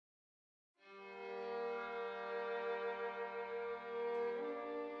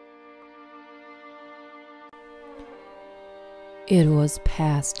It was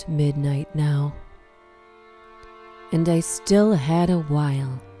past midnight now, and I still had a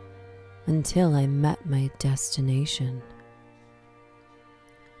while until I met my destination.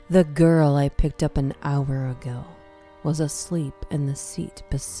 The girl I picked up an hour ago was asleep in the seat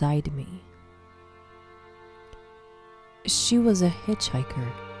beside me. She was a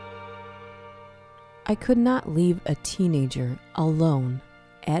hitchhiker. I could not leave a teenager alone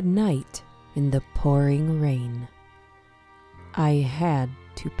at night in the pouring rain. I had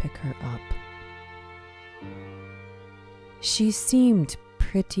to pick her up. She seemed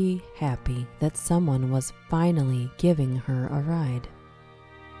pretty happy that someone was finally giving her a ride.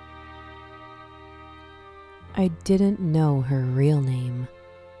 I didn't know her real name,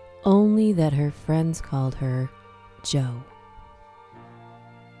 only that her friends called her Jo.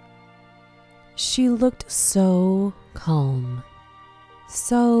 She looked so calm,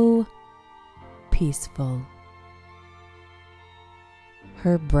 so peaceful.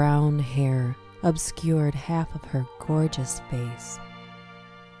 Her brown hair obscured half of her gorgeous face.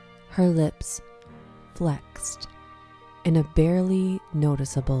 Her lips flexed in a barely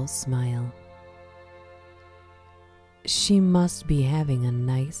noticeable smile. She must be having a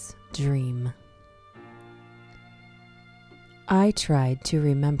nice dream. I tried to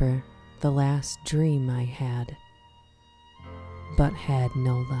remember the last dream I had, but had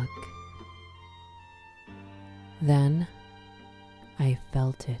no luck. Then I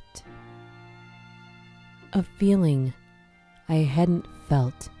felt it. A feeling I hadn't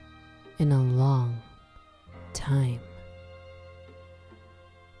felt in a long time.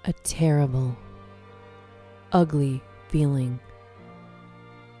 A terrible, ugly feeling.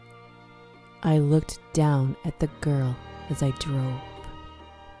 I looked down at the girl as I drove,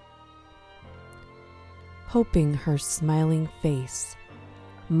 hoping her smiling face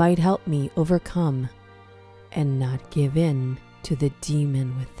might help me overcome and not give in to the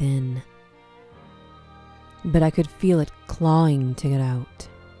demon within. But I could feel it clawing to get out.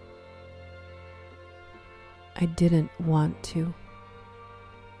 I didn't want to.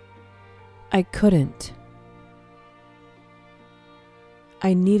 I couldn't.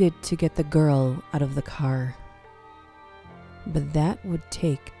 I needed to get the girl out of the car, but that would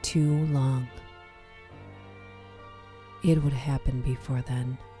take too long. It would happen before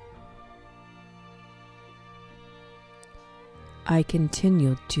then. I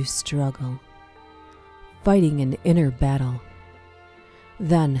continued to struggle, fighting an inner battle.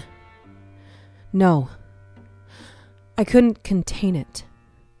 Then, no, I couldn't contain it.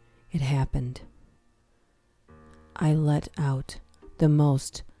 It happened. I let out the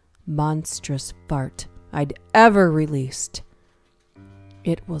most monstrous fart I'd ever released.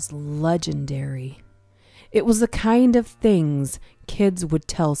 It was legendary. It was the kind of things kids would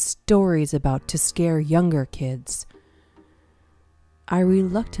tell stories about to scare younger kids. I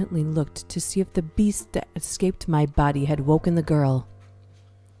reluctantly looked to see if the beast that escaped my body had woken the girl.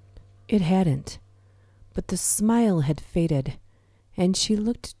 It hadn't, but the smile had faded, and she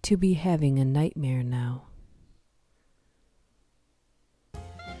looked to be having a nightmare now.